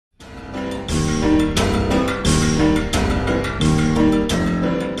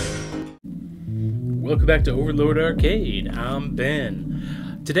welcome back to Overlord Arcade. I'm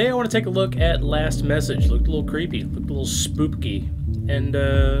Ben. Today I want to take a look at Last Message. Looked a little creepy, looked a little spooky, and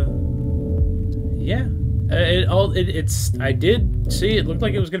yeah, I did see it looked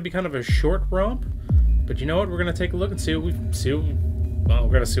like it was going to be kind of a short romp, but you know what? We're going to take a look and see what well,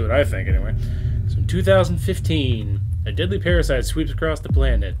 we're going to see what I think anyway. So in 2015, a deadly parasite sweeps across the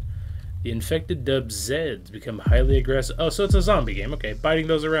planet. The infected dubbed Zeds become highly aggressive. Oh, so it's a zombie game. Okay, biting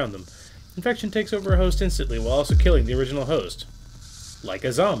those around them. Infection takes over a host instantly while also killing the original host. Like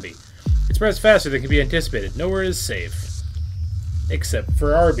a zombie. It spreads faster than can be anticipated. Nowhere is safe. Except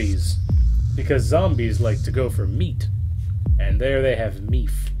for Arby's. Because zombies like to go for meat. And there they have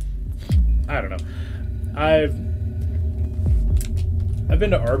meef. I don't know. I've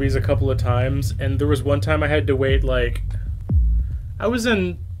been to Arby's a couple of times, and there was one time I had to wait, like... I was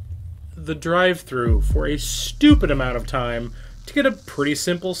in the drive-thru for a stupid amount of time to get a pretty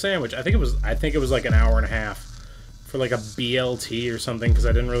simple sandwich. I think it was like an hour and a half for like a BLT or something, because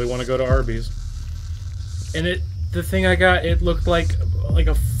I didn't really want to go to Arby's. And the thing I got, it looked like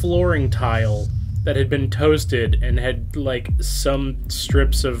a flooring tile that had been toasted and had like some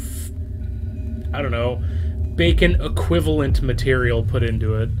strips of, I don't know, bacon equivalent material put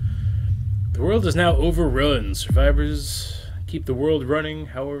into it. The world is now overrun. Survivors keep the world running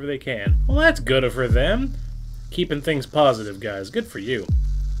however they can. Well, that's good for them. Keeping things positive, guys. Good for you.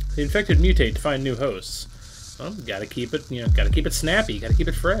 The infected mutate to find new hosts. Well, gotta keep it, gotta keep it snappy, gotta keep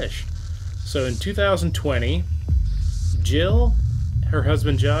it fresh. So in 2020, Jill, her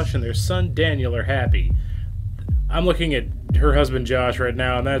husband Josh, and their son Daniel are happy. I'm looking at her husband Josh right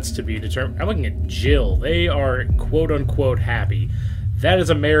now, and that's to be determined. I'm looking at Jill. They are quote-unquote happy. That is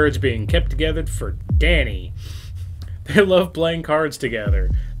a marriage being kept together for Danny. They love playing cards together.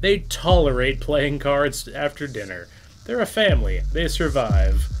 They tolerate playing cards after dinner. They're a family. They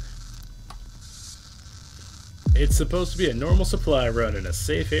survive. It's supposed to be a normal supply run in a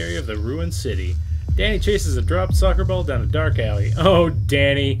safe area of the ruined city. Danny chases a dropped soccer ball down a dark alley. Oh,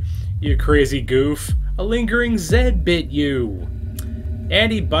 Danny, you crazy goof. A lingering Zed bit you.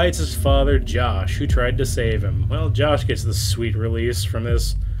 Andy bites his father, Josh, who tried to save him. Well, Josh gets the sweet release from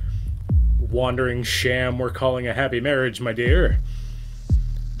this wandering sham we're calling a happy marriage, my dear.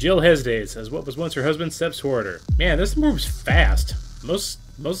 Jill hesitates as what was once her husband steps toward her. Man, this moves fast. Most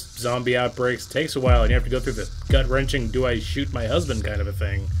zombie outbreaks takes a while and you have to go through the gut-wrenching do I shoot my husband kind of a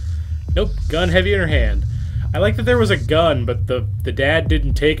thing. Nope, gun heavy in her hand. I like that there was a gun, but the dad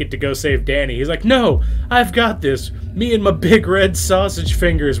didn't take it to go save Danny. He's like, no, I've got this. Me and my big red sausage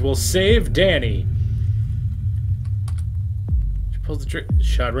fingers will save Danny. Pulls the trigger.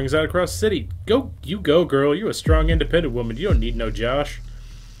 Shot rings out across the city. You go, girl. You're a strong, independent woman. You don't need no Josh.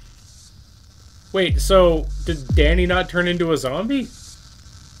 Wait, so did Danny not turn into a zombie?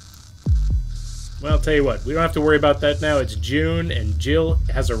 Well, I'll tell you what. We don't have to worry about that now. It's June, and Jill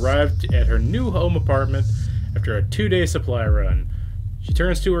has arrived at her new home apartment after a 2-day supply run. She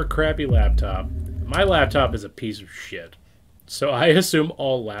turns to her crappy laptop. My laptop is a piece of shit. So I assume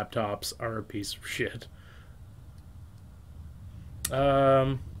all laptops are a piece of shit.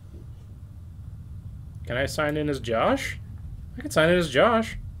 Can I sign in as Josh? I can sign in as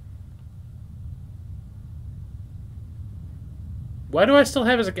Josh. Why do I still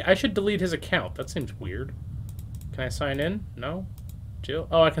have his account? I should delete his account. That seems weird. Can I sign in? No? Jill?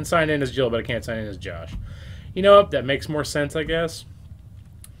 Oh, I can sign in as Jill, but I can't sign in as Josh. You know what? That makes more sense, I guess.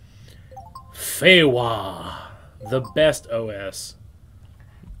 Feywa. The best OS.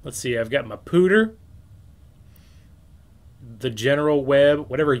 Let's see. I've got my pooter. The general web,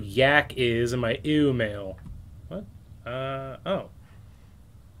 whatever yak is, in my email. What? Oh.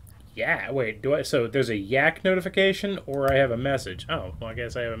 Yeah, wait, so there's a yak notification, or I have a message? Oh, well, I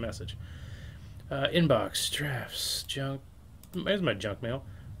guess I have a message. Inbox, drafts, junk. Where's my junk mail?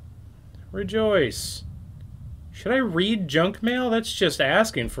 Rejoice. Should I read junk mail? That's just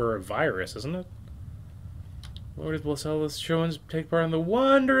asking for a virus, isn't it? Lord is bless all this show and take part in the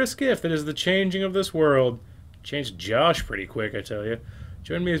wondrous gift that is the changing of this world. Changed Josh pretty quick, I tell you.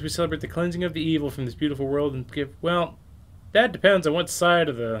 Join me as we celebrate the cleansing of the evil from this beautiful world and give... Well, that depends on what side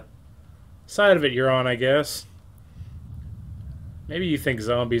of it you're on, I guess. Maybe you think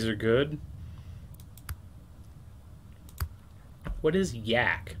zombies are good. What is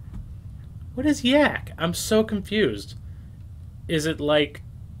yak? What is yak? I'm so confused. Is it like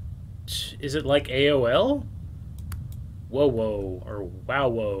AOL? Whoa whoa or wow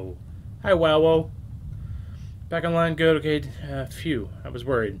whoa. Hi wow whoa. Back online, good, okay, phew, I was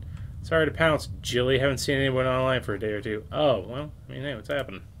worried. Sorry to pounce, Jilly, haven't seen anyone online for a day or two. Oh, well, I mean, hey, what's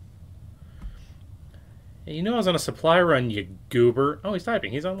happening? Hey, you know I was on a supply run, you goober. Oh, he's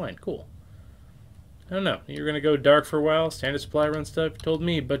typing, he's online, cool. I don't know. You're gonna go dark for a while, standard supply run stuff, you told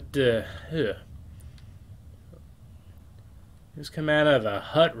me, but, ugh. Who's come out of the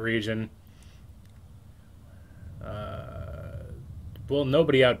hut region? Well,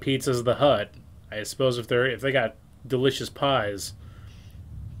 nobody out pizzas the hut. I suppose if they got delicious pies,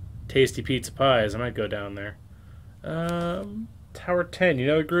 tasty pizza pies, I might go down there. Tower 10, you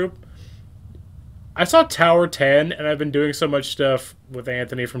know the group? I saw Tower 10, and I've been doing so much stuff with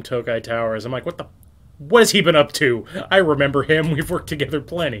Anthony from Tokai Towers. I'm like, what has he been up to? I remember him. We've worked together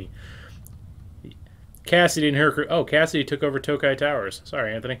plenty. Cassidy and her crew. Oh, Cassidy took over Tokai Towers.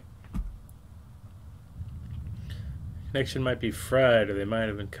 Sorry, Anthony. Connection might be fried, or they might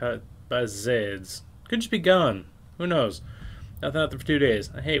have been cut by Zeds. Could just be gone. Who knows? Nothing out there for 2 days.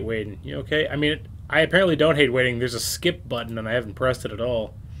 I hate waiting. You okay? I mean, I apparently don't hate waiting. There's a skip button, and I haven't pressed it at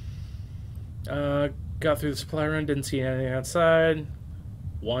all. Got through the supply run. Didn't see anything outside.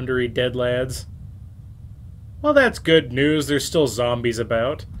 Wandery dead lads. Well, that's good news. There's still zombies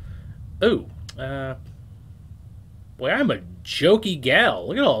about. Ooh. Boy, I'm a jokey gal.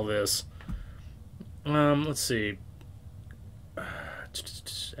 Look at all this. Let's see.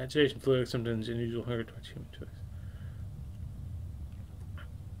 Agitation, fluid, sometimes unusual hunger towards human choice.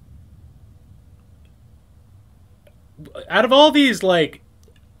 Out of all these, like,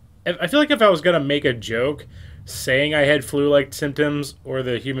 I feel like if I was gonna make a joke saying I had flu-like symptoms or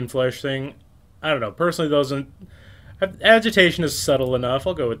the human flesh thing, I don't know. Personally, agitation is subtle enough.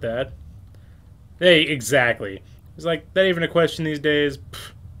 I'll go with that. Hey, exactly. It's like, that even a question these days?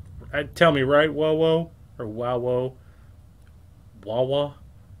 Pfft, tell me, right, Wawo? Or Wawo? Wawa?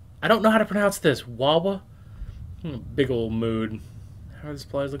 I don't know how to pronounce this. Wawa? Big old mood. How are the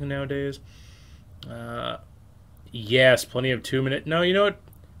supplies looking nowadays? Yes, plenty of 2-minute... No, you know what?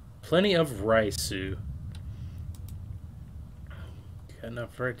 Plenty of raisu. Got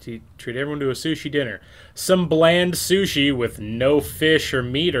enough right to treat everyone to a sushi dinner. Some bland sushi with no fish or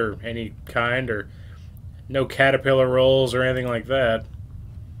meat or any kind, or no caterpillar rolls or anything like that.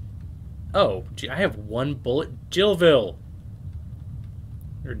 Oh, gee, I have one bullet. Jillville.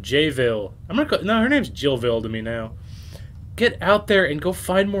 Or Jayville. No, her name's Jillville to me now. Get out there and go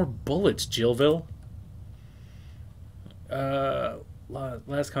find more bullets, Jillville.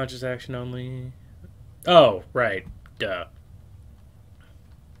 Last conscious action only. Oh, right. Duh.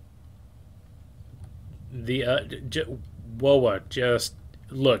 Whoa, just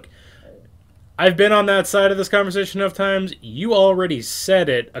look. I've been on that side of this conversation enough times. You already said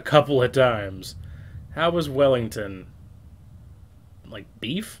it a couple of times. How was Wellington? Like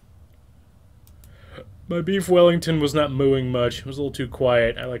beef? My beef Wellington was not mooing much. It was a little too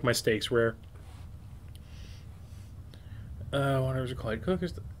quiet. I like my steaks rare. Whatever's required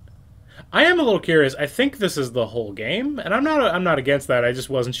cookers. I am a little curious. I think this is the whole game, and I'm not against that. I just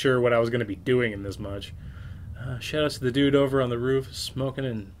wasn't sure what I was going to be doing in this much. Shout out to the dude over on the roof,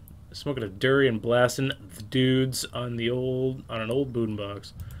 smoking a durry and blasting the dudes on an old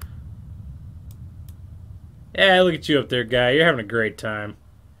boombox. Yeah, look at you up there, guy. You're having a great time.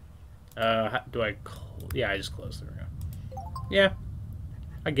 Yeah, I just closed it. Yeah,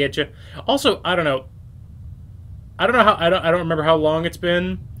 I get you. Also, I don't know how I don't remember how long it's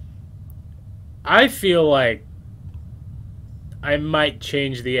been. I feel like I might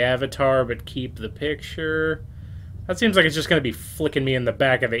change the avatar but keep the picture. That seems like it's just going to be flicking me in the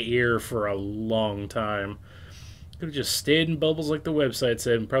back of the ear for a long time. Could have just stayed in bubbles like the website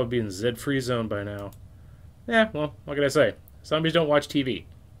said and probably be in Z-free zone by now. Yeah, well, what can I say? Zombies don't watch TV.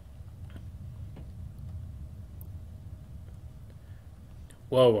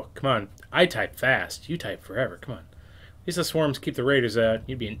 Whoa, come on. I type fast. You type forever. Come on. At least the swarms keep the raiders out.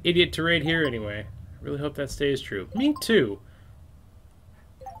 You'd be an idiot to raid here anyway. I really hope that stays true. Me too.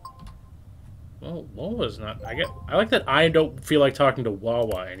 Well, Wawa's not... I like that I don't feel like talking to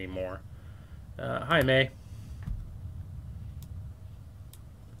Wawa anymore. Hi, May.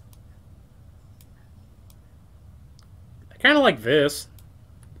 I kind of like this.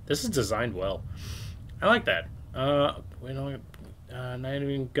 This is designed well. I like that. Wait, not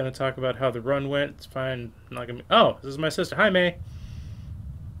even gonna talk about how the run went. It's fine. I'm not gonna. Oh, this is my sister. Hi, May.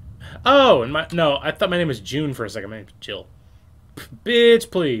 Oh, and no, I thought my name was June for a second. My name's Jill. Bitch,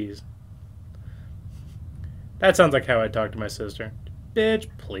 please. That sounds like how I talk to my sister. Bitch,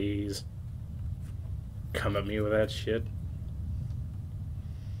 please. Come at me with that shit.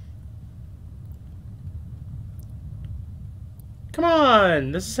 Come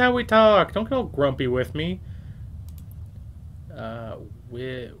on, this is how we talk. Don't get all grumpy with me.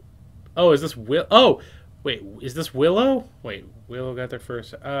 Oh, is this Will? Oh, wait, is this Willow? Wait, Willow got there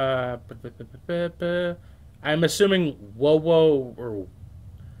first. I'm assuming Wowo or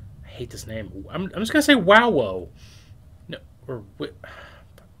I hate this name. I'm just gonna say Wowo. No, or I'm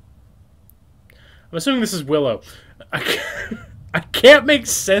assuming this is Willow. I can't make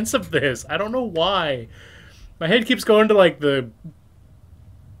sense of this. I don't know why. My head keeps going to like the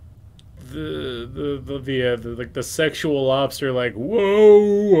like the sexual lobster, like whoa,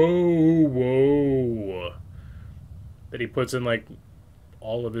 whoa, whoa, that he puts in like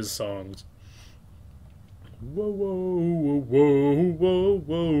all of his songs. Whoa, whoa, whoa, whoa, whoa,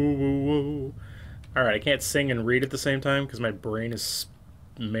 whoa, whoa. All right, I can't sing and read at the same time because my brain is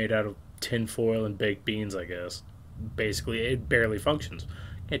made out of tinfoil and baked beans, I guess. Basically, it barely functions.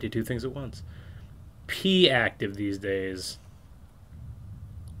 Can't do two things at once. P active these days.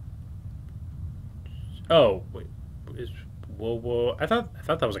 Oh, wait. Whoa, whoa. I thought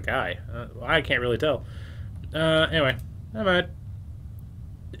that was a guy. I can't really tell. Anyway, never mind.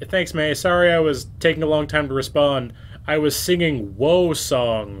 Thanks, May. Sorry I was taking a long time to respond. I was singing woe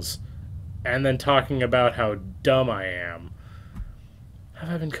songs and then talking about how dumb I am. How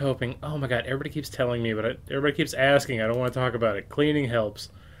have I been coping? Oh my god, everybody keeps telling me, but everybody keeps asking. I don't want to talk about it. Cleaning helps.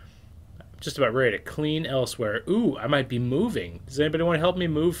 I'm just about ready to clean elsewhere. Ooh, I might be moving. Does anybody want to help me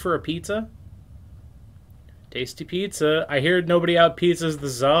move for a pizza? Tasty pizza. I hear nobody out pizzas the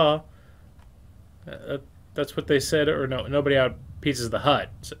za. That's what they said. Or no, nobody out pizzas the hut.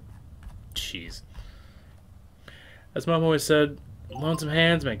 So, jeez. As Mom always said, lonesome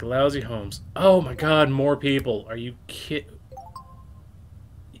hands make lousy homes. Oh my god, more people. Are you kidding?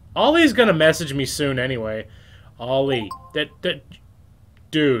 Ollie's gonna message me soon anyway. Ollie,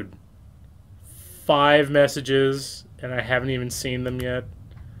 dude, 5 messages and I haven't even seen them yet.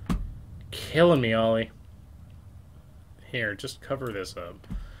 Killing me, Ollie. Here, just cover this up.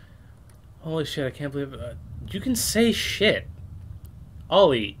 Holy shit, I can't believe you can say shit.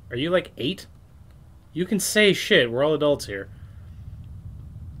 Ollie, are you like 8? You can say shit. We're all adults here.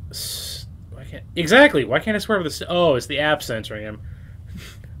 Why can't exactly? Why can't I swear with this? Oh, it's the app censoring him.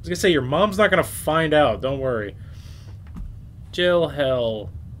 I was gonna say, your mom's not gonna find out. Don't worry. Jill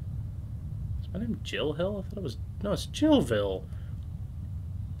Hill. Is my name Jill Hill? I thought it was... No, it's Jillville.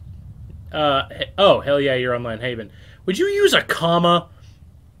 Oh, hell yeah, you're online Haven. Would you use a comma?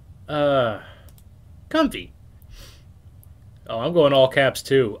 Comfy. Oh, I'm going all caps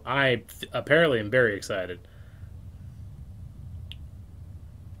too. I apparently am very excited.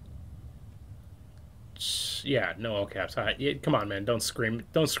 Yeah, no all caps. Come on, man. Don't scream.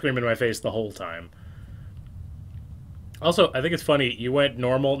 Don't scream in my face the whole time. Also, I think it's funny. You went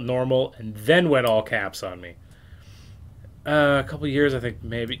normal, normal, and then went all caps on me. A couple years, I think,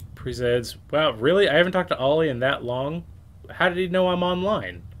 maybe. Preseds. Wow, really? I haven't talked to Ollie in that long? How did he know I'm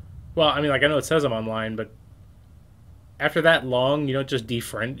online? Well, I mean, like, I know it says I'm online, but after that long, you don't just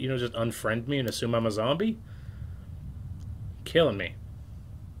defriend, you don't just unfriend me and assume I'm a zombie? Killing me.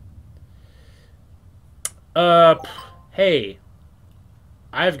 Hey.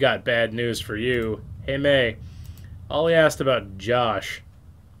 I've got bad news for you. Hey, May. Ollie asked about Josh.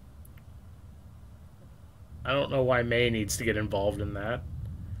 I don't know why May needs to get involved in that.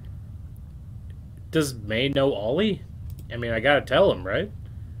 Does May know Ollie? I mean, I gotta tell him, right?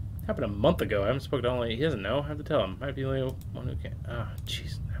 Happened a month ago. I haven't spoken to Ollie. He doesn't know. I have to tell him. Might be the only one who can. Ah, oh,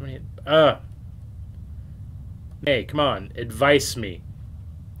 jeez. How many? May, come on. Advise me.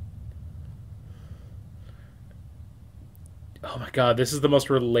 Oh my god, this is the most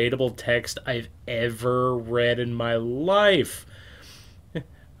relatable text I've ever read in my life.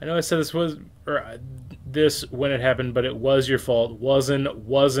 I know I said this when it happened, but it was your fault. Wasn't.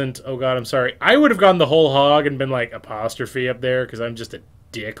 Oh god, I'm sorry. I would have gone the whole hog and been like apostrophe up there because I'm just a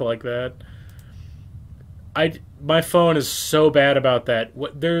dick like that. My phone is so bad about that.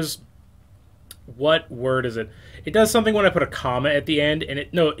 What word is it? It does something when I put a comma at the end, and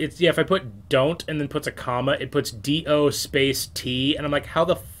if I put don't and then puts a comma, it puts D-O space T, and I'm like, how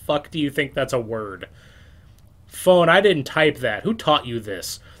the fuck do you think that's a word? Phone, I didn't type that. Who taught you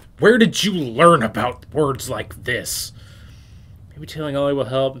this? Where did you learn about words like this? Maybe telling Ollie will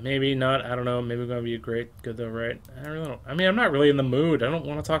help, maybe not, I don't know, maybe we're gonna be good though, right? I don't know. I mean, I'm not really in the mood. I don't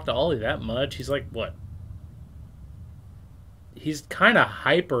want to talk to Ollie that much. He's like, what? He's kind of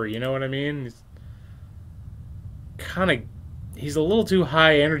hyper, you know what I mean? He's a little too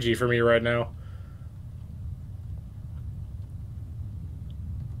high energy for me right now.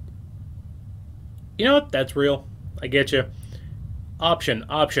 You know what? That's real. I get you. Option.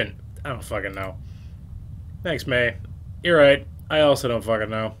 I don't fucking know. Thanks, May. You're right. I also don't fucking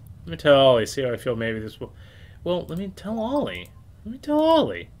know. Let me tell Ollie. See how I feel. Maybe this will... Well, let me tell Ollie.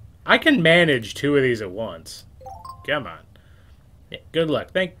 I can manage 2 of these at once. Come on. Yeah, good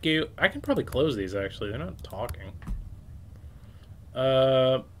luck. Thank you. I can probably close these, actually. They're not talking.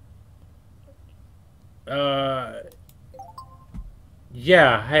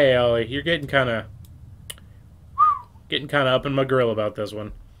 Yeah, hey, Ellie, you're getting kind of up in my grill about this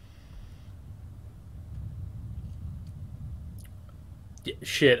one.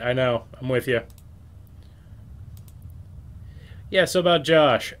 Shit, I know. I'm with you. Yeah, so about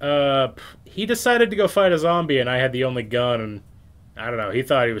Josh. He decided to go fight a zombie, and I had the only gun, and I don't know. He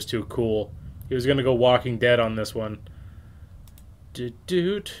thought he was too cool. He was gonna go Walking Dead on this one.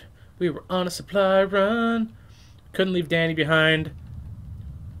 Doot. We were on a supply run. Couldn't leave Danny behind.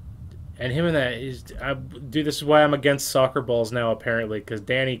 And him and that is, dude. This is why I'm against soccer balls now, apparently, because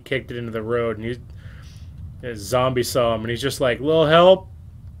Danny kicked it into the road, and a zombie saw him, and he's just like, "Little help."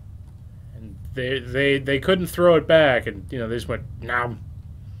 And they couldn't throw it back, and you know they just went, "Nom."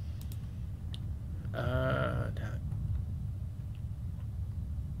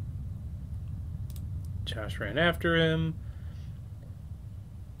 Josh ran after him.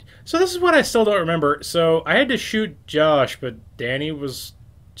 So this is what I still don't remember. So I had to shoot Josh, but Danny was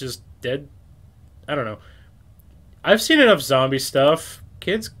just dead. I don't know. I've seen enough zombie stuff.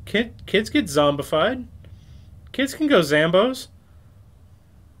 Kids get zombified. Kids can go Zambos.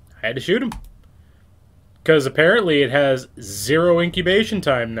 I had to shoot him. Because apparently it has 0 incubation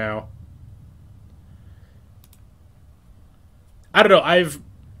time now. I don't know.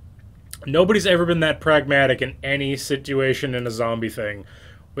 Nobody's ever been that pragmatic in any situation in a zombie thing.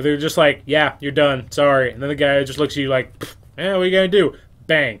 Where they're just like, yeah, you're done. Sorry. And then the guy just looks at you like, what are you going to do?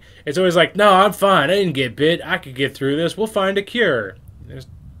 Bang. It's always like, no, I'm fine. I didn't get bit. I could get through this. We'll find a cure. There's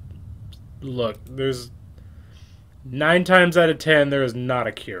 9 times out of 10 there is not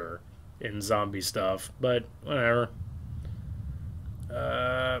a cure in zombie stuff. But whatever.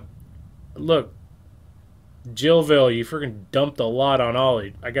 Look. Jillville, you freaking dumped a lot on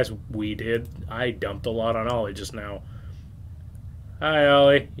Ollie. I guess we did. I dumped a lot on Ollie just now. Hi,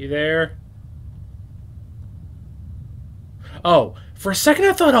 Ollie. You there? Oh, for a second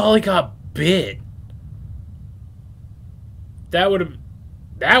I thought Ollie got bit. That would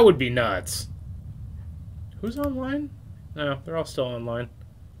be nuts. Who's online? No, they're all still online.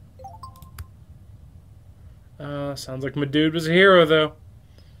 Sounds like my dude was a hero, though.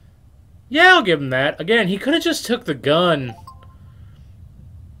 Yeah, I'll give him that. Again, he could have just took the gun.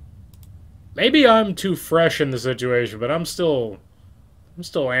 Maybe I'm too fresh in the situation, but I'm still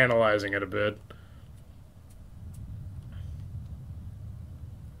analyzing it a bit.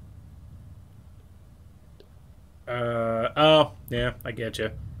 Oh, yeah, I get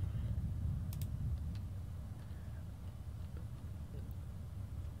you.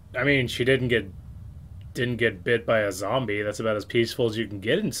 I mean, she didn't get bit by a zombie. That's about as peaceful as you can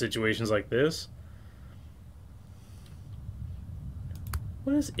get in situations like this.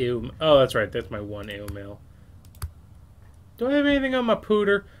 What is ew? Oh, that's right. That's my one email. Do I have anything on my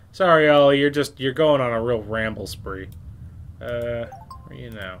pooter? Sorry, Ollie. You're going on a real ramble spree. Where are you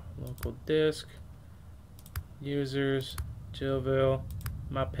now? Local disk. Users. Jillville.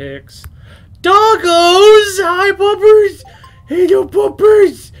 My pics. Doggos! Hi, puppers! Hey, no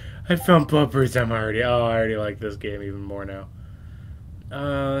puppers! I found puppers. I already like this game even more now.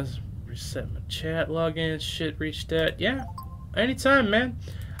 Let's reset my chat login. Shit, reached that. Yeah, anytime, man.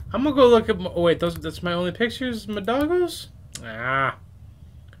 I'm gonna go look at my, oh, wait, that's my only pictures? My doggos? Ah.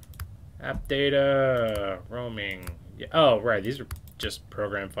 App data. Roaming. Yeah, oh, right. These are just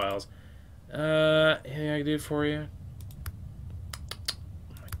program files. Anything I can do for you?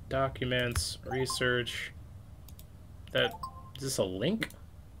 My documents. Research. Is this a link?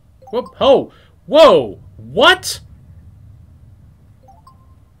 Whoop! Oh! Whoa! What?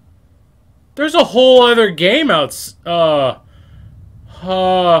 There's a whole other game oh,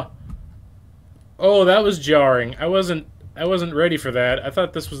 that was jarring. I wasn't ready for that. I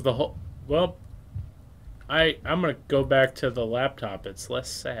thought this was the whole. Well, I'm gonna go back to the laptop. It's less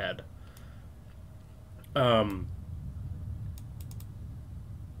sad.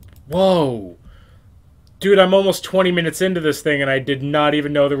 Whoa. Dude, I'm almost 20 minutes into this thing, and I did not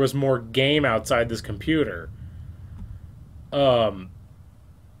even know there was more game outside this computer. God,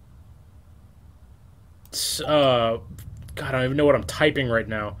 I don't even know what I'm typing right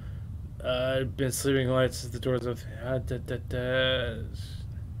now. Been sleeping lights since the doors of...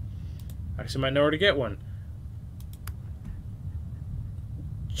 Actually, might know where to get one.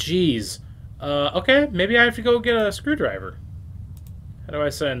 Jeez. Okay, maybe I have to go get a screwdriver. How do I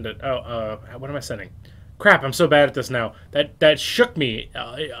send it? Oh, what am I sending? Crap, I'm so bad at this now. That shook me.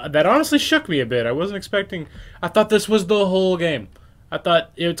 That honestly shook me a bit. I wasn't expecting... I thought this was the whole game. I thought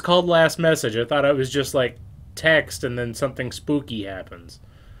it's called Last Message. I thought it was just like text and then something spooky happens.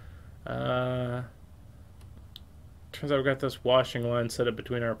 Turns out we've got this washing line set up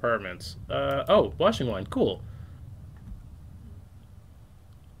between our apartments. Oh, washing line. Cool.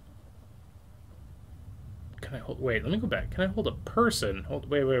 Can I hold... Wait, let me go back. Can I hold a person?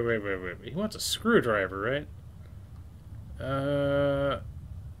 Wait. He wants a screwdriver, right?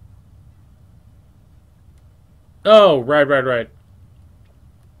 Oh, right.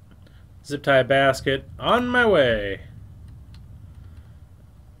 Zip tie a basket. On my way.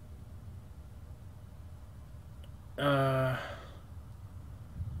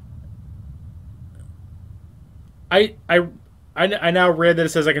 I now read that it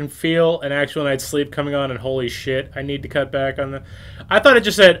says I can feel an actual night's sleep coming on, and holy shit, I need to cut back on the... I thought it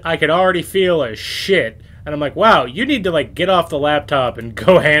just said I could already feel a shit, and I'm like, wow, you need to, like, get off the laptop and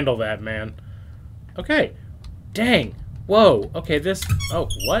go handle that, man. Okay. Dang. Whoa. Okay, this... Oh,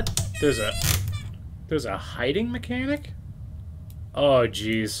 what? There's a hiding mechanic? Oh,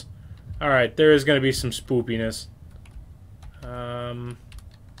 jeez. Alright, there is going to be some spoopiness.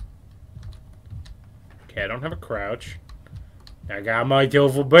 Okay, I don't have a crouch. I got my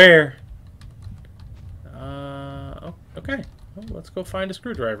devil bear. Oh, okay. Well, let's go find a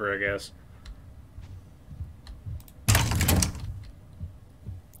screwdriver, I guess.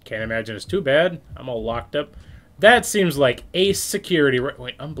 Can't imagine it's too bad. I'm all locked up. That seems like ace security.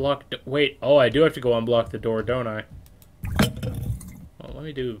 Wait, unblock. Wait. Oh, I do have to go unblock the door, don't I? Well, let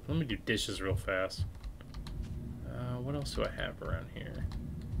me do dishes real fast. What else do I have around here?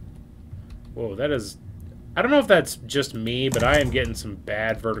 Whoa, that is... I don't know if that's just me, but I am getting some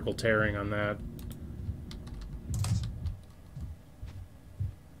bad vertical tearing on that.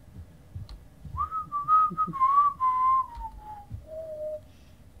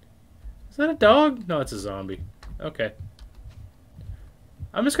 Is that a dog? No, it's a zombie. Okay.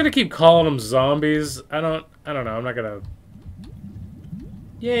 I'm just gonna keep calling them zombies. I don't know. I'm not gonna...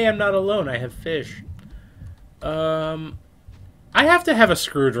 Yay, I'm not alone. I have fish. I have to have a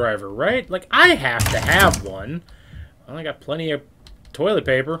screwdriver, right? Like, I have to have one. Well, I got plenty of toilet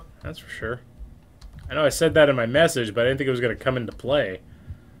paper, that's for sure. I know I said that in my message, but I didn't think it was going to come into play.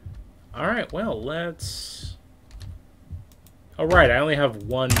 Alright, well, let's... Oh, right, I only have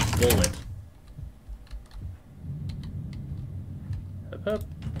one bullet. Up.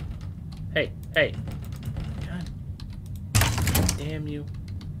 Hey. God damn you.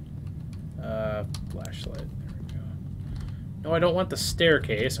 Flashlight. There we go. No, I don't want the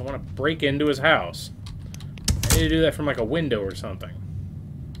staircase. I want to break into his house. I need to do that from, like, a window or something.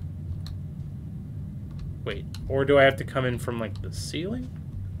 Wait, or do I have to come in from, like, the ceiling?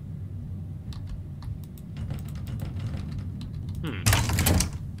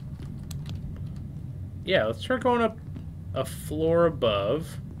 Yeah, let's try going up a floor above.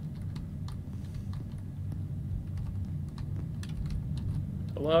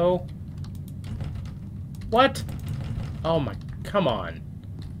 Hello? What? Oh my, come on.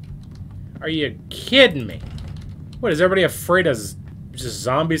 Are you kidding me? What, is everybody afraid of just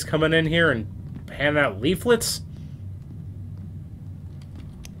zombies coming in here and handing out leaflets?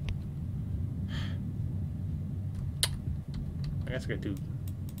 I guess I could do...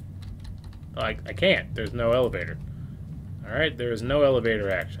 Oh, I can't. There's no elevator. Alright, there is no elevator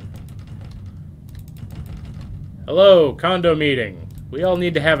action. Hello, condo meeting. We all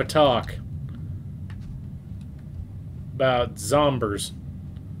need to have a talk. About zombers.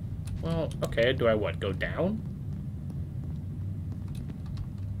 Well, okay, do I what, go down?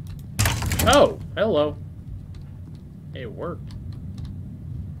 Oh, hello. Hey, it worked.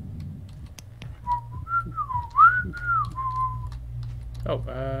 Oh,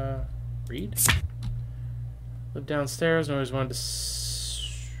 read? Live downstairs and always wanted to...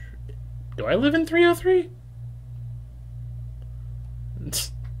 Do I live in 303?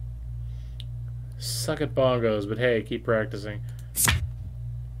 Suck at bongos, but hey, keep practicing.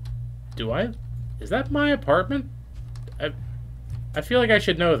 Do I? Is that my apartment? I feel like I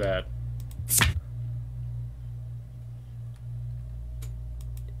should know that.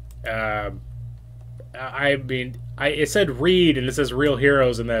 I mean, it said read, and it says real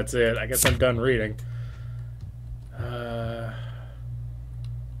heroes, and that's it. I guess I'm done reading.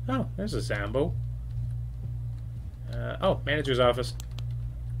 Oh, there's a Zambo. Oh, manager's office.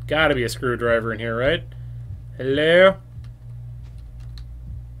 Gotta be a screwdriver in here, right? Hello?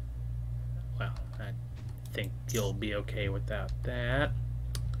 Well, I think you'll be okay without that.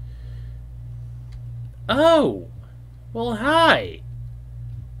 Oh! Well, hi!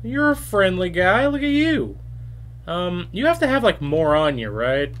 You're a friendly guy, look at you! You have to have, like, more on you,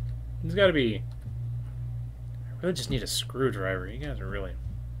 right? There's gotta be... I really just need a screwdriver. You guys are really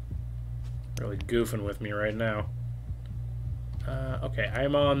goofing with me right now. Okay,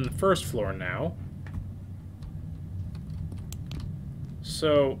 I'm on the first floor now.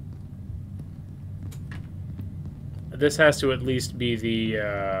 So this has to at least be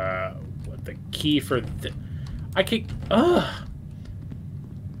the key for the... I can't... Ugh!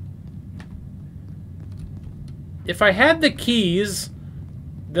 If I had the keys,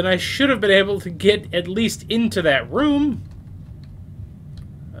 then I should have been able to get at least into that room.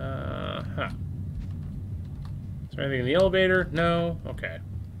 Huh. Is there anything in the elevator? No? Okay.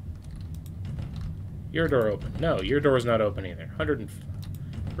 Your door open. No, your door's not open either.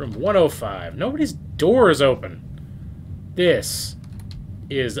 Room 105. Nobody's door is open. This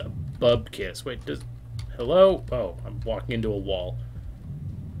is Bubkiss. Wait, hello? Oh, I'm walking into a wall.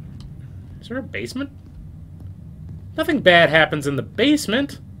 Is there a basement? Nothing bad happens in the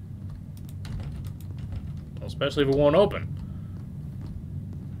basement. Well, especially if it won't open.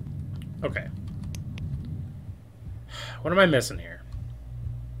 Okay. What am I missing here?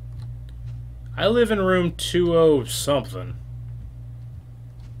 I live in room 20 something.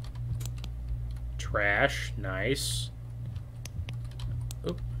 Trash. Nice.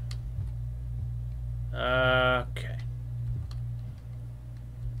 Oop. Okay.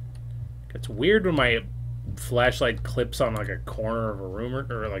 It's weird when my flashlight clips on like a corner of a room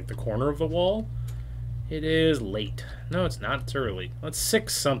or like the corner of the wall. It is late. No, it's not. It's early. Well, it's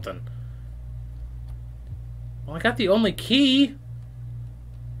 6 something. Well, I got the only key.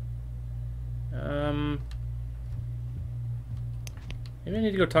 Maybe I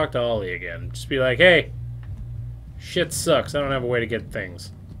need to go talk to Ollie again. Just be like, hey, shit sucks. I don't have a way to get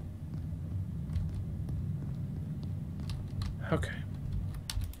things. Okay.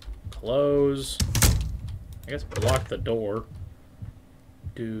 Close. I guess block the door.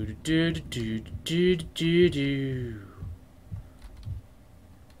 Do do do do do do do.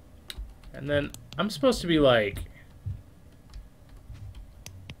 And then I'm supposed to be like,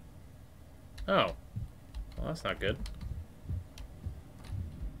 oh, well that's not good.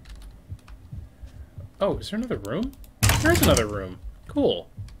 Oh, is there another room? There's another room. Cool.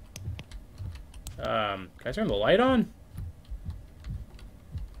 Can I turn the light on?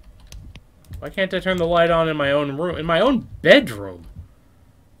 Why can't I turn the light on in my own room? In my own bedroom?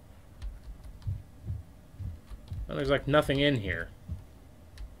 Well, there's like nothing in here.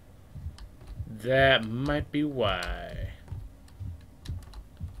 That might be why.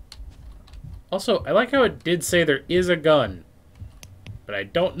 Also, I like how it did say there is a gun. But I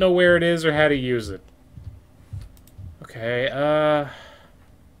don't know where it is or how to use it. Okay,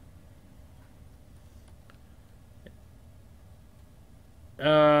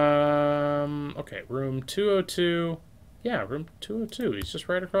 okay, room 202. Yeah, room 202. He's just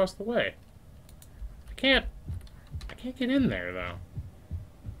right across the way. I can't get in there, though.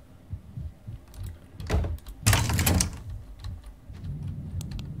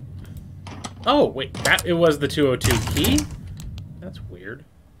 Oh, wait, it was the 202 key? That's weird.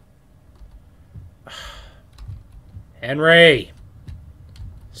 Henry!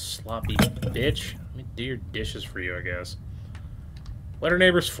 Sloppy bitch. Let me do your dishes for you, I guess. Letter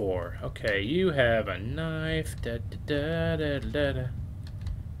neighbors 4. Okay, you have a knife. Da, da, da, da, da, da.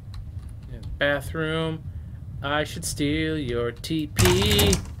 Bathroom. I should steal your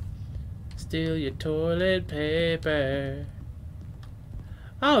TP. Steal your toilet paper.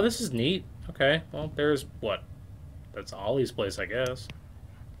 Oh, this is neat. Okay, well, there's what? That's Ollie's place, I guess.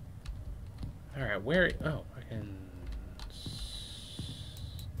 Alright, where... Oh, I can...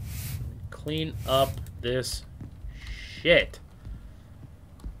 clean up this shit.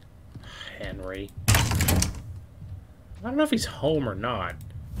 Henry. I don't know if he's home or not.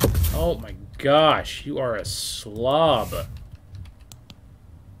 Oh my gosh, you are a slob.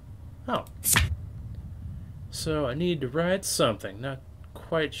 Oh. So I need to write something. Not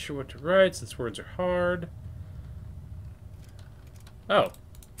quite sure what to write since words are hard. Oh.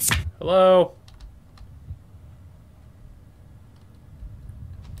 Hello?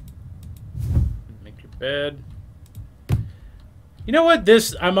 Make your bed. You know what?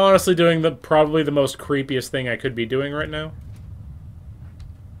 I'm honestly doing probably the most creepiest thing I could be doing right now.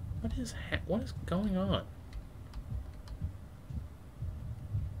 What is going on?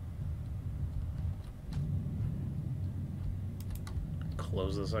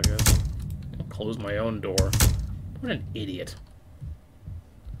 Close this, I guess. I'll close my own door. What an idiot.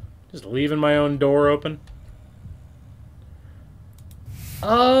 Just leaving my own door open.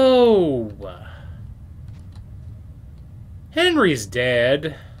 Oh! Henry's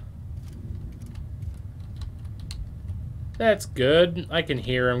dead. That's good. I can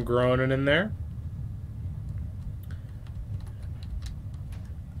hear him groaning in there.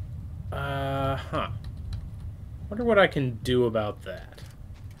 Wonder what I can do about that.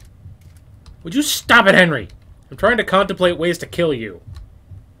 Would you stop it, Henry? I'm trying to contemplate ways to kill you.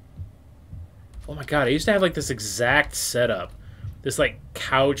 Oh my god, I used to have like this exact setup. This like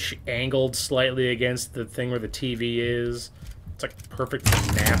couch angled slightly against the thing where the TV is. It's like perfect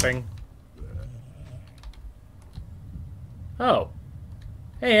for napping. Oh.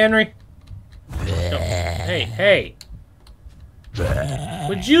 Hey, Henry. No. Hey, hey.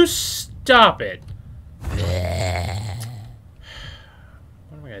 Would you stop it? What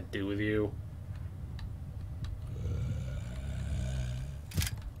am I gonna do with you?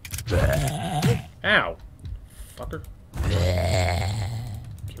 Ow. Fucker.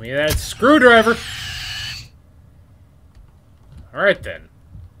 Give me that screwdriver. Alright then.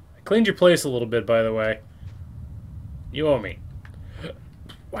 I cleaned your place a little bit, by the way. You owe me.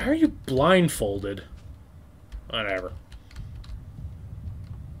 Why are you blindfolded? Whatever.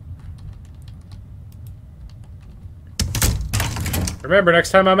 Remember,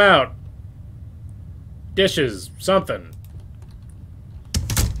 next time I'm out. Dishes. Something.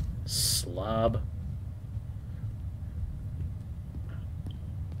 Slob.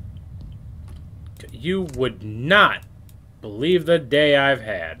 You would not believe the day I've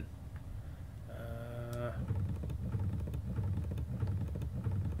had.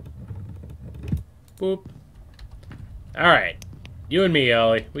 Boop. Alright. You and me,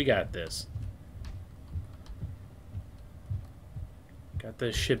 Ollie. We got this. Got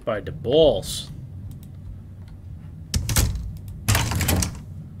this shit by the balls.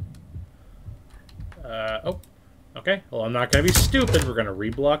 Oh. Okay. Well, I'm not going to be stupid. We're going to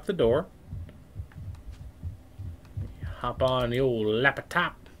reblock the door. Hop on the old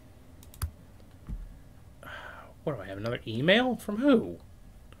laptop. What do I have? Another email? From who?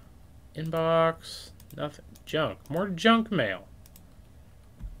 Inbox. Nothing. Junk. More junk mail.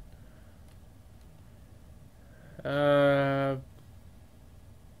 Can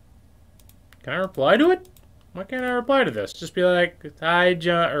I reply to it? Why can't I reply to this? Just be like, hi,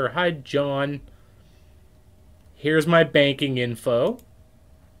 John, or hi, John. Here's my banking info.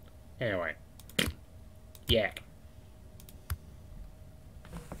 Anyway. Yak.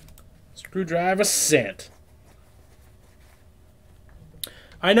 Screwdriver sent.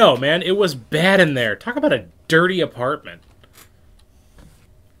 I know, man. It was bad in there. Talk about a dirty apartment.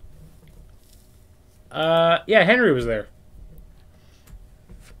 Yeah, Henry was there.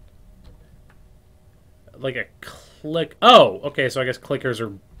 Like a click. Oh, okay, so I guess clickers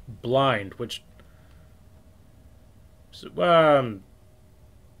are blind, which...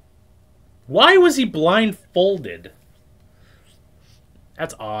 why was he blindfolded?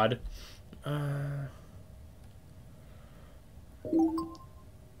 That's odd.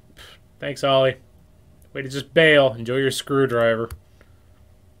 Thanks, Ollie. Way to just bail. Enjoy your screwdriver.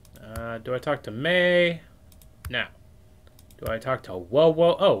 Do I talk to May? No. Do I talk to Whoa?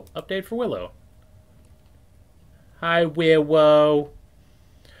 Oh, update for Willow. Hi, Willow.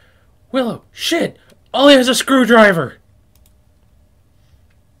 Willow, shit! Ollie has a screwdriver!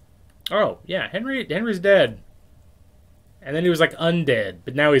 Oh, yeah, Henry's dead. And then he was like undead,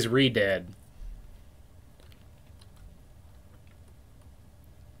 but now he's re-dead.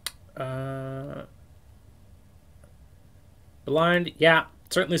 Blind? Yeah,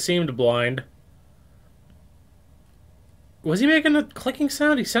 certainly seemed blind. Was he making a clicking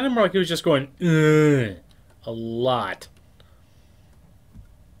sound? He sounded more like he was just going, ugh, a lot.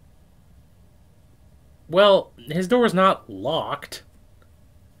 Well, his door's not locked.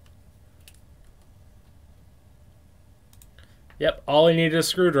 Yep, all he needed is a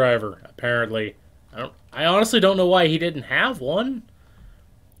screwdriver, apparently. I honestly don't know why he didn't have one.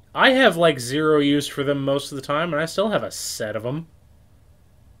 I have, like, zero use for them most of the time, and I still have a set of them.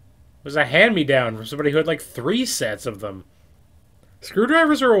 It was a hand-me-down from somebody who had, like, 3 sets of them.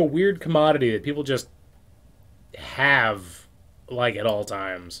 Screwdrivers are a weird commodity that people just have, like, at all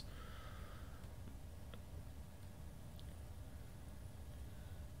times.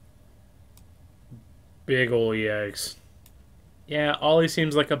 Big ol' yikes. Yeah, Ollie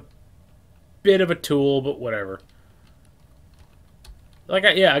seems like a bit of a tool, but whatever. Like,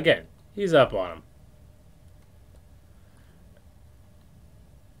 yeah, again, he's up on him.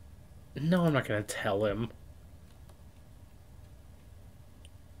 No, I'm not going to tell him.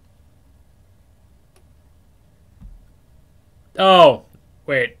 Oh,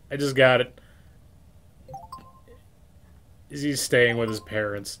 wait, I just got it. Is he staying with his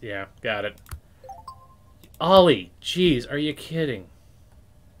parents? Yeah, got it. Ollie, jeez, are you kidding?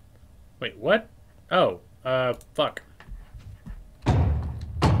 Wait, what? Oh, fuck.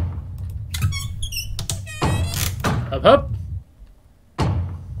 Up, up.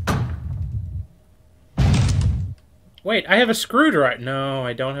 Wait, I have a screwdriver. No,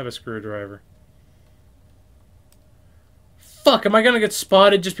 I don't have a screwdriver. Fuck! fuck? Am I gonna get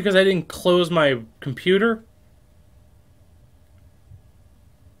spotted just because I didn't close my computer?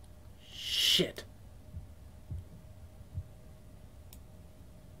 Shit.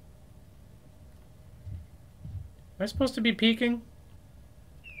 Am I supposed to be peeking?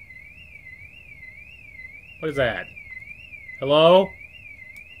 What is that? Hello?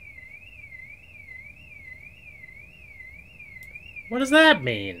 What does that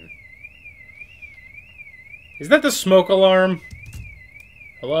mean? Is that the smoke alarm?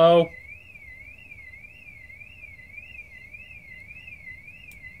 Hello?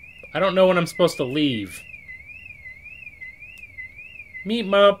 I don't know when I'm supposed to leave. Meet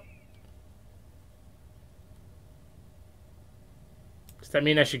Mup. Does that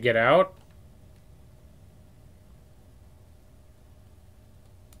mean I should get out?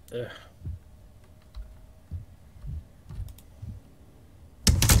 Ugh.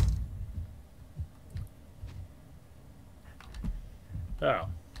 Oh.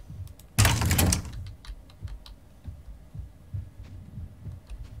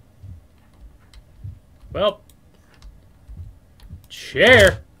 Well.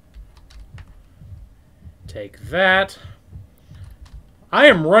 Chair. Take that. I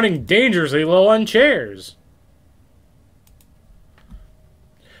am running dangerously low on chairs.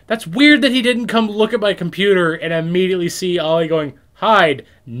 That's weird that he didn't come look at my computer and immediately see Ollie going, hide,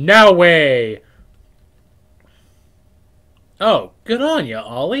 now way. Oh, good on ya,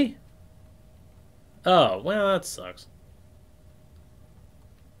 Ollie. Oh, well, that sucks.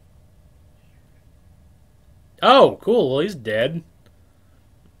 Oh, cool. Well, he's dead.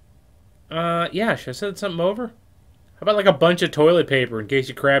 Yeah, should I send something over? How about like a bunch of toilet paper in case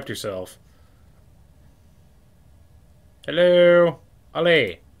you crapped yourself? Hello?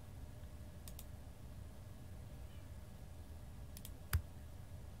 Ollie.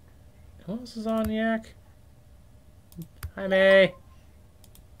 Who else is on Yak? Hi, May.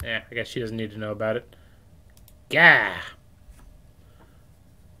 Yeah, I guess she doesn't need to know about it. Gah!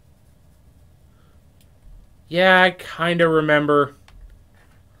 Yeah, I kinda remember.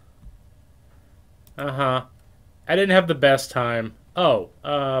 Uh-huh. I didn't have the best time. Oh,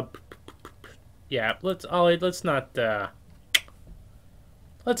 yeah, Ollie, let's not,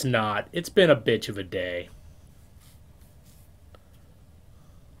 let's not. It's been a bitch of a day.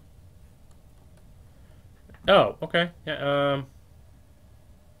 Oh, okay. Yeah,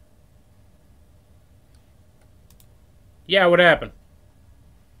 yeah, what happened?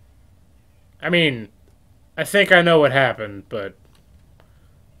 I mean, I think I know what happened, but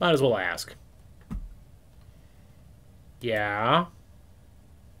might as well ask. Yeah.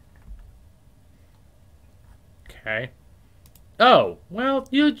 Okay. Oh, well,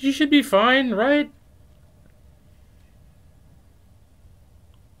 you should be fine, right?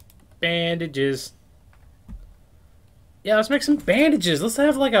 Bandages. Yeah, let's make some bandages. Let's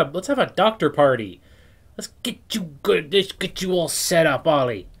have a doctor party. Let's get you good. Let's get you all set up,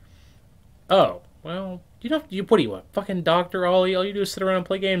 Ollie. Oh, well, what are you, a fucking doctor, Ollie? All you do is sit around and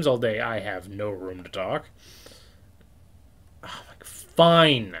play games all day. I have no room to talk. Oh,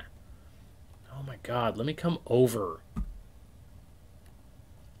 fine. Oh my god, let me come over.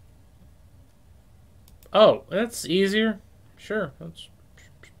 Oh, that's easier. Sure, that's...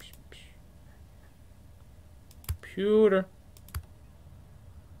 Computer.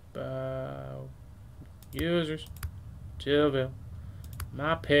 Users. Tillville.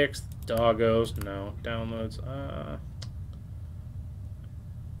 My pics. Doggos. No. Downloads.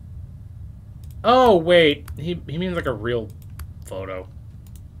 Oh, wait. He means like a real photo.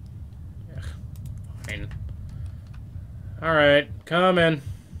 Ugh, fine. Alright. Come in.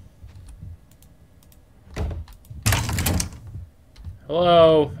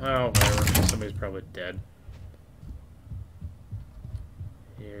 Hello. Oh, whatever. Somebody's probably dead.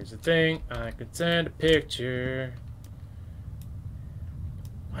 Here's the thing. I could send a picture.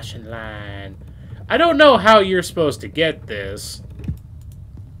 Washing line. I don't know how you're supposed to get this.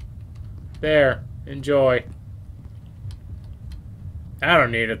 There. Enjoy. I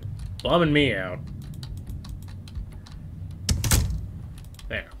don't need it. Bumming me out.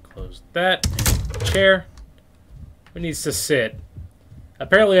 There. Close that. Chair. Who needs to sit?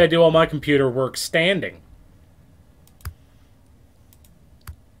 Apparently I do all my computer work standing.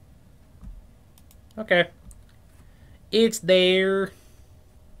 Okay. It's there.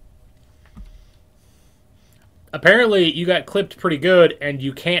 Apparently, you got clipped pretty good, and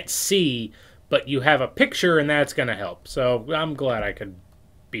you can't see, but you have a picture, and that's going to help. So, I'm glad I could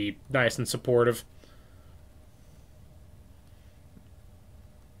be nice and supportive.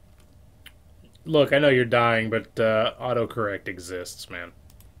 Look, I know you're dying, but autocorrect exists, man.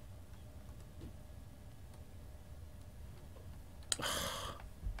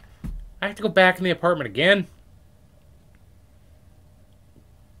 I have to go back in the apartment again.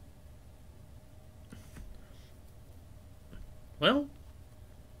 Well,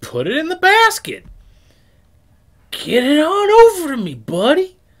 put it in the basket. Get it on over to me,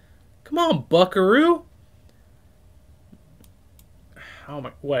 buddy. Come on, buckaroo. Oh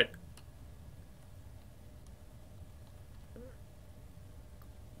my, what?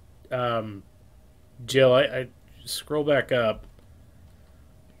 Jill, I scroll back up.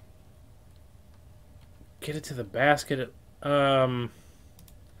 Get it to the basket. Okay,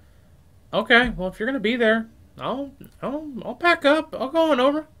 well, if you're gonna be there, I'll pack up. I'll go on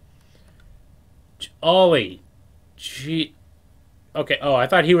over. Ollie. Gee. Okay, oh, I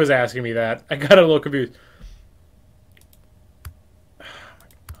thought he was asking me that. I got a little confused.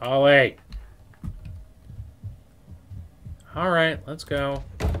 Ollie. Alright, let's go.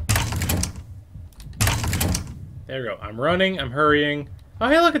 There we go. I'm running, I'm hurrying. Oh,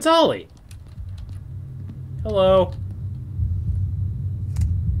 hey, look, it's Ollie. Hello.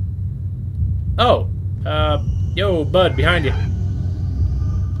 Oh, yo, bud, behind you.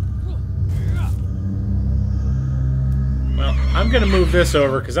 Well, I'm gonna move this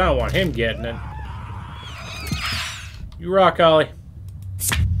over because I don't want him getting it. You rock, Ollie.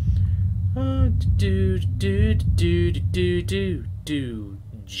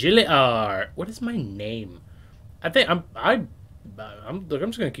 Jilly R. What is my name? I think look, I'm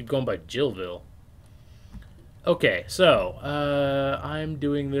just gonna keep going by Jillville. Okay, so I'm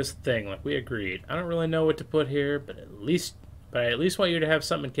doing this thing like we agreed. I don't really know what to put here, but I at least want you to have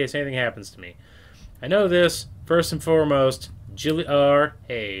something in case anything happens to me. I know this first and foremost. Jilly R.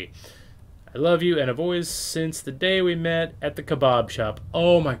 Hey, I love you, and I've always since the day we met at the kebab shop.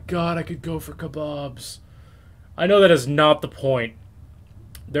 Oh my God, I could go for kebabs. I know that is not the point.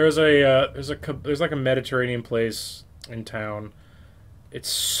 There's like a Mediterranean place in town. It's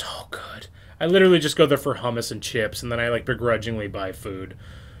so good. I literally just go there for hummus and chips, and then I like begrudgingly buy food.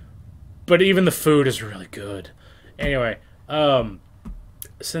 But even the food is really good. Anyway,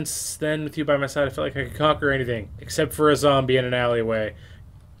 since then with you by my side, I feel like I could conquer anything except for a zombie in an alleyway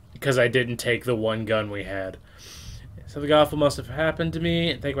because I didn't take the one gun we had. Something awful must have happened to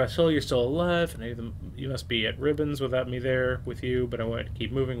me. Thank my soul, you're still alive. And you must be at ribbons without me there with you, but I want to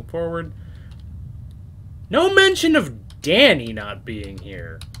keep moving forward. No mention of Danny not being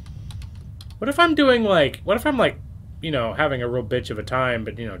here. What if I'm doing like, you know, having a real bitch of a time,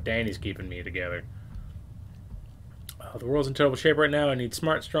 but, you know, Danny's keeping me together. Oh, the world's in terrible shape right now. I need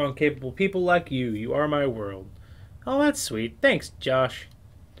smart, strong, capable people like you. You are my world. Oh, that's sweet. Thanks, Josh.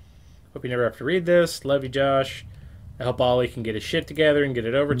 Hope you never have to read this. Love you, Josh. I hope Ollie can get his shit together and get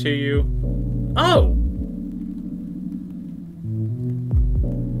it over to you. Oh!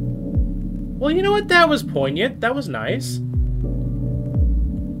 Well, you know what? That was poignant. That was nice.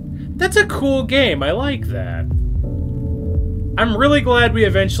 That's a cool game. I like that. I'm really glad we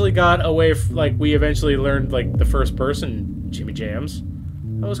eventually got away we eventually learned, like, the first person Jimmy Jams.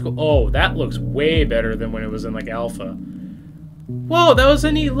 That was cool. Oh, that looks way better than when it was in, like, alpha. Whoa, that was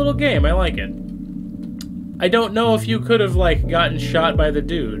a neat little game. I like it. I don't know if you could have, like, gotten shot by the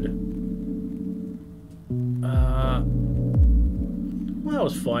dude. Well, that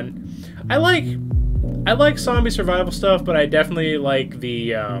was fun. I like zombie survival stuff, but I definitely like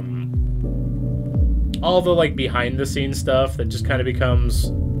the, all the, like, behind-the-scenes stuff that just kind of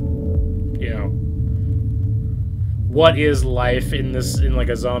becomes, you know, what is life in like,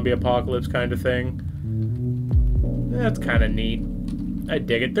 a zombie apocalypse kind of thing. That's kind of neat. I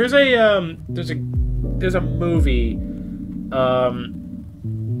dig it. There's a movie, I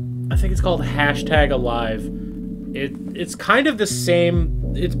think it's called #Alive. It's kind of the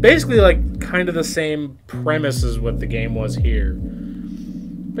same, it's basically like kind of the same premise as what the game was here.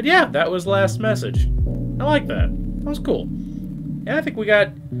 But yeah, that was last message. I like that. That was cool. And I think we're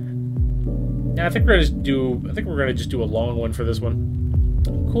gonna just do a long one for this one.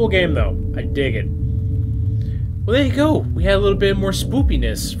 Cool game though. I dig it. Well, there you go. We had a little bit more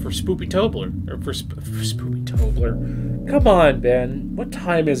spoopiness for Spooktober. Or for Spooktober. Come on, Ben. What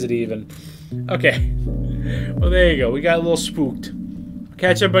time is it even? Okay. Well, there you go. We got a little spooked.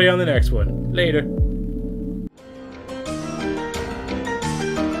 Catch everybody on the next one. Later.